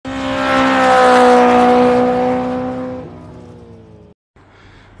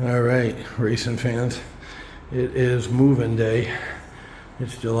night, racing fans. It is moving day.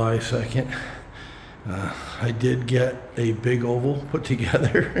 It's July 2nd. I did get a big oval put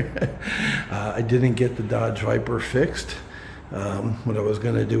together. I didn't get the Dodge Viper fixed. What I was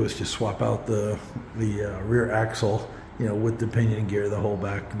going to do is just swap out the rear axle, you know, with the pinion gear, the whole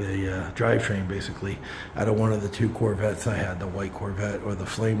back, the drivetrain basically, out of one of the two Corvettes I had, the white Corvette or the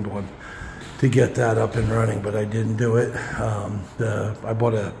flamed one, to get that up and running, but I didn't do it. I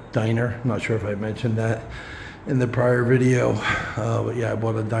bought a diner. I'm not sure if I mentioned that in the prior video, but yeah, I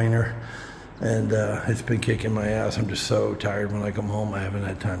bought a diner, and it's been kicking my ass. I'm just so tired when I come home. I haven't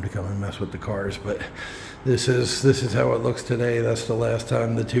had time to come and mess with the cars, but this is how it looks today. That's the last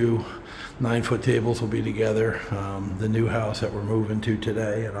time the two 9-foot tables will be together. The new house that we're moving to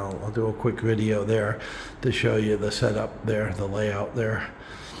today, and I'll do a quick video there to show you the setup there, the layout there.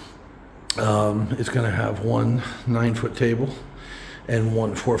 It's going to have one 9-foot table and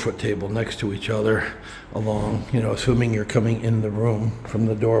one 4-foot table next to each other along, you know, assuming you're coming in the room from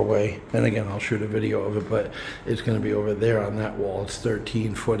the doorway. And again, I'll shoot a video of it, but it's going to be over there on that wall. It's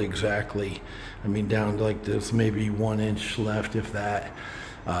 13 foot exactly. I mean, down to like this, maybe 1 inch left, if that.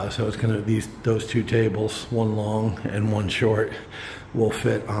 So it's going to be those two tables, one long and one short, will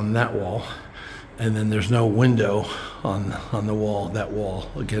fit on that wall. And then there's no window on the wall, that wall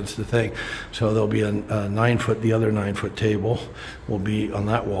against the thing. So there'll be a 9-foot, the other 9-foot table will be on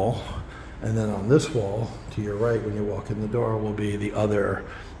that wall. And then on this wall, to your right, when you walk in the door, will be the other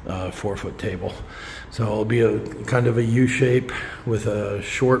 4-foot table. So it'll be a kind of a U shape with a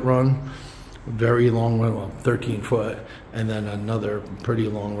short run, very long run, well, 13 foot, and then another pretty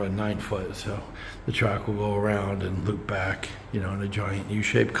long run, 9 foot. So the track will go around and loop back, you know, in a giant U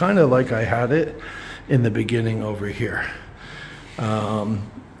shape, kind of like I had it in the beginning over here.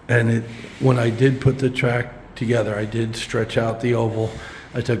 And when I did put the track together, I did stretch out the oval.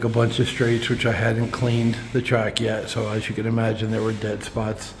 I took a bunch of straights, which I hadn't cleaned the track yet. So as you can imagine, there were dead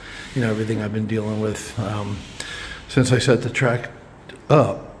spots, you know, everything I've been dealing with since I set the track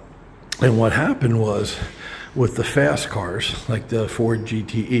up. And what happened was, with the fast cars, like the Ford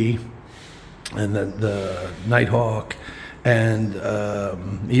GTE and the Nighthawk, and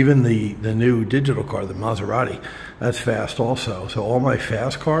even the new digital car, the Maserati, that's fast also. So all my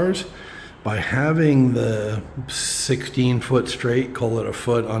fast cars, by having the 16-foot straight, call it a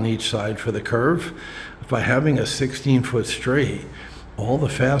foot on each side for the curve, by having a 16-foot straight, all the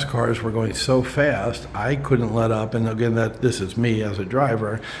fast cars were going so fast, I couldn't let up. And again, this is me as a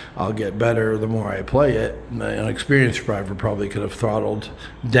driver. I'll get better the more I play it. An experienced driver probably could have throttled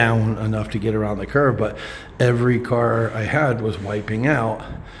down enough to get around the curve, but every car I had was wiping out.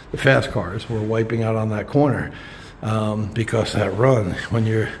 The fast cars were wiping out on that corner because that run, when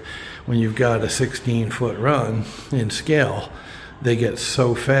you've got a 16-foot run in scale, they get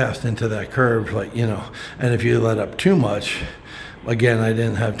so fast into that curve, like, you know, and if you let up too much, again, I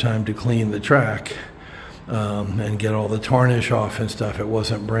didn't have time to clean the track and get all the tarnish off and stuff. It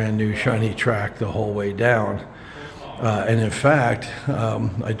wasn't brand new shiny track the whole way down. And in fact,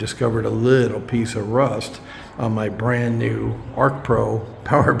 I discovered a little piece of rust on my brand new Arc Pro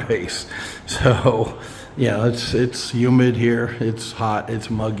power base. So yeah, it's humid here, it's hot,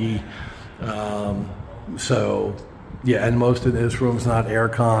 it's muggy. So yeah, and most of this room's not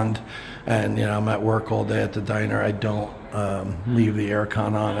air-conned. And you know, I'm at work all day at the diner. I don't leave the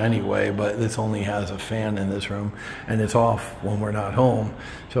aircon on anyway, but this only has a fan in this room, and it's off when we're not home.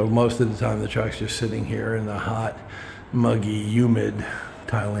 So most of the time the truck's just sitting here in the hot, muggy, humid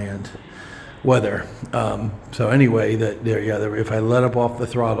Thailand weather. So anyway, if I let up off the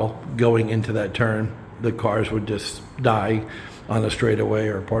throttle going into that turn, the cars would just die on a straightaway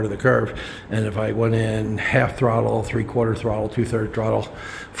or part of the curve. And if I went in half throttle, 3/4 throttle, 2/3 throttle,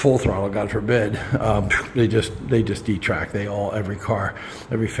 full throttle, God forbid, they just detrack.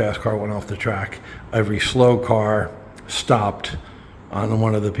 Every fast car went off the track. Every slow car stopped on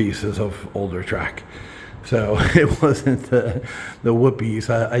one of the pieces of older track. So it wasn't the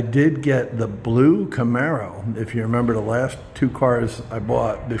whoopies. I did get the blue Camaro. If you remember, the last two cars I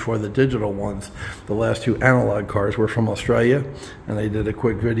bought before the digital ones, the last two analog cars were from Australia. And I did a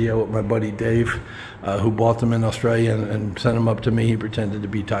quick video with my buddy Dave, who bought them in Australia and sent them up to me. He pretended to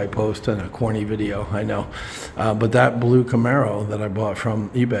be Thai Post in a corny video, I know. But that blue Camaro that I bought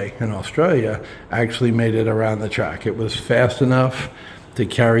from eBay in Australia actually made it around the track. It was fast enough to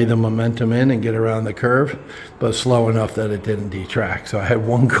carry the momentum in and get around the curve, but slow enough that it didn't detract. So I had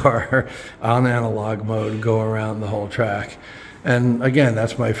one car on analog mode go around the whole track. And again,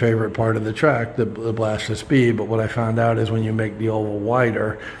 that's my favorite part of the track, the blast of speed. But what I found out is when you make the oval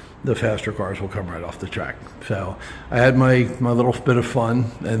wider, the faster cars will come right off the track. So I had my little bit of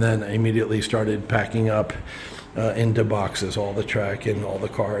fun, and then I immediately started packing up into boxes. All the track and all the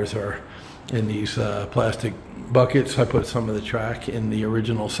cars are in these plastic buckets. I put some of the track in the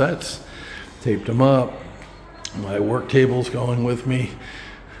original sets, taped them up. My work table's going with me.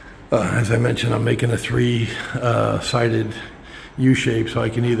 As I mentioned, I'm making a three-sided U-shape, so I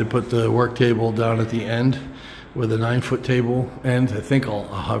can either put the work table down at the end with a 9-foot table end. I think I'll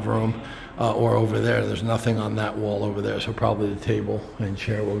have room, or over there. There's nothing on that wall over there, so probably the table and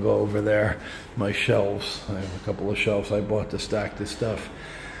chair will go over there. My shelves, I have a couple of shelves I bought to stack this stuff.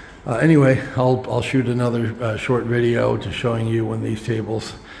 Anyway, I'll shoot another short video to showing you when these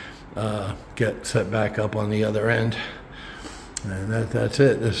tables get set back up on the other end. And that's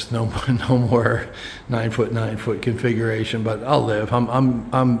it. There's no more 9-foot configuration, but I'll live.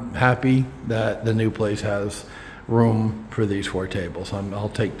 I'm happy that the new place has room for these 4 tables. I'll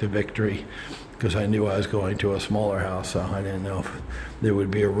take the victory, because I knew I was going to a smaller house, so I didn't know if there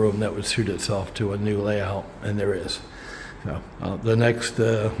would be a room that would suit itself to a new layout, and there is. So the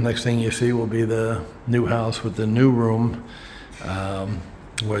next thing you see will be the new house with the new room,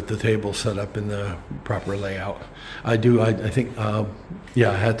 with the table set up in the proper layout. I think, yeah,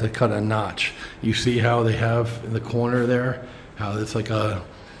 I had to cut a notch. You see how they have in the corner there, how it's like a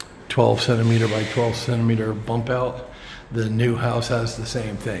 12 centimeter by 12 centimeter bump out? The new house has the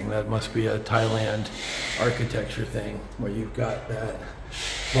same thing. That must be a Thailand architecture thing, where you've got that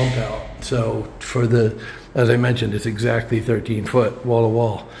bump out. So for the, as I mentioned, it's exactly 13 foot wall to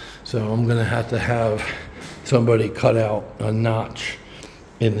wall. So I'm gonna have to have somebody cut out a notch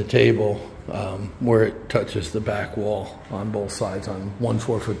in the table where it touches the back wall on both sides, on one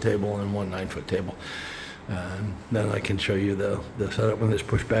 4-foot table and one 9-foot table. And then I can show you the setup when it's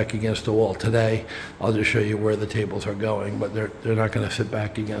pushed back against the wall. Today, I'll just show you where the tables are going, but they're not going to sit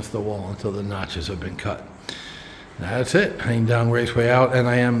back against the wall until the notches have been cut. That's it. Dong Raceway out, and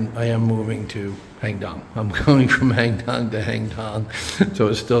I am moving to Dong. I'm going from Dong to Dong, so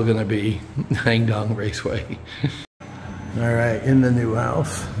it's still going to be Dong Raceway. All right, in the new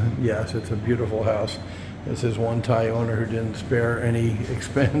house. Yes, it's a beautiful house. This is one Thai owner who didn't spare any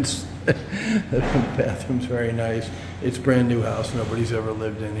expense. The bathroom's very nice. It's a brand new house. Nobody's ever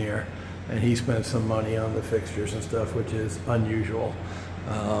lived in here. And he spent some money on the fixtures and stuff, which is unusual.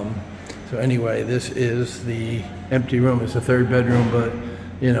 So anyway, this is the empty room. It's a 3rd bedroom, but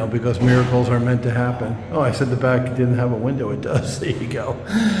you know, because miracles are meant to happen. Oh, I said the back didn't have a window. It does. There you go.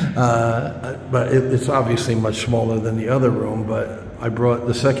 But it's obviously much smaller than the other room. But I brought,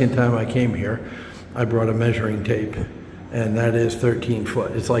 the second time I came here, I brought a measuring tape, and that is 13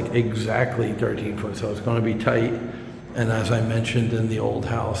 foot. It's like exactly 13 foot, so it's going to be tight. And as I mentioned in the old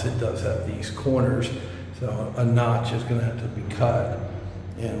house, it does have these corners, so a notch is going to have to be cut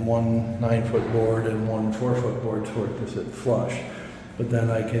in one 9-foot board and one 4-foot board for it to sit flush. But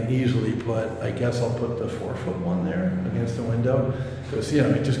then I can easily put, I guess I'll put the 4-foot one there against the window, because you know,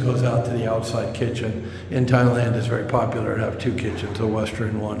 it just goes out to the outside kitchen. In Thailand, it's very popular to have 2 kitchens, a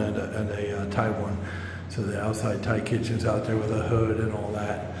Western one and a Thai one. So the outside Thai kitchen's out there with a hood and all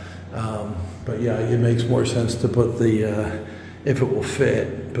that. But yeah, it makes more sense to put the, if it will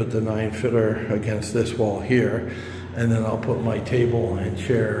fit, put the 9-footer against this wall here, and then I'll put my table and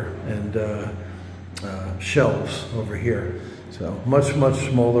chair and shelves over here. So much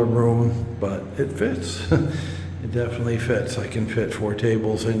smaller room, but it fits. It definitely fits. I can fit 4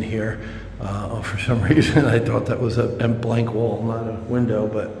 tables in here. For some reason, I thought that was a blank wall, not a window,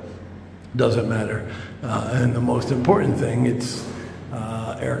 but doesn't matter. And the most important thing, it's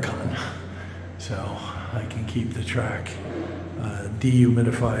aircon. So I can keep the track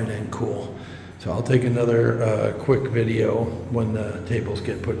dehumidified and cool. So I'll take another quick video when the tables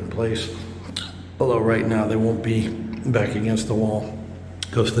get put in place. Although right now they won't be back against the wall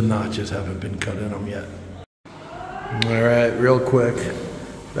because the notches haven't been cut in them yet. All right, real quick,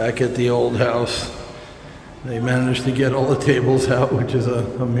 back at the old house, they managed to get all the tables out, which is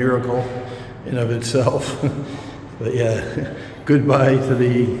a miracle in of itself. But yeah, goodbye to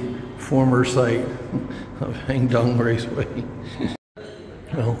the former site of Dong Raceway.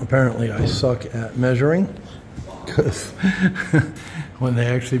 Well, apparently I suck at measuring, because when they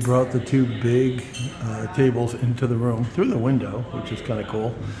actually brought the 2 big tables into the room through the window, which is kind of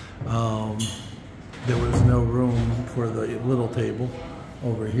cool, there was no room for the little table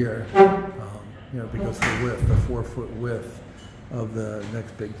over here, you know, because of the width, the 4-foot width of the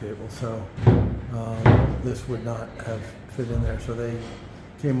next big table. So this would not have fit in there. So they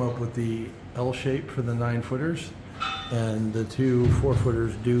came up with the L shape for the 9-footers, and the 2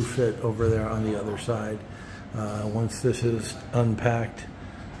 4-footers do fit over there on the other side. Once this is unpacked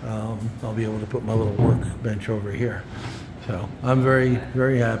I'll be able to put my little workbench over here. So I'm very,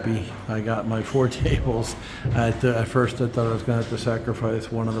 very happy. I got my 4 tables. At first I thought I was going to have to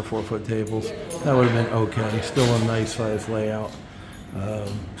sacrifice one of the 4-foot tables. That would have been okay. Still a nice size layout.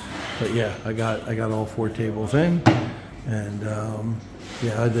 But yeah, I got all 4 tables in, and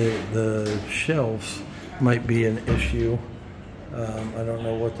yeah, the shelves might be an issue. I don't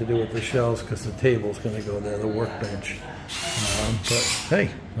know what to do with the shelves because the table's going to go there, the workbench. But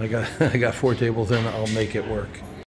hey, I got 4 tables in. I'll make it work.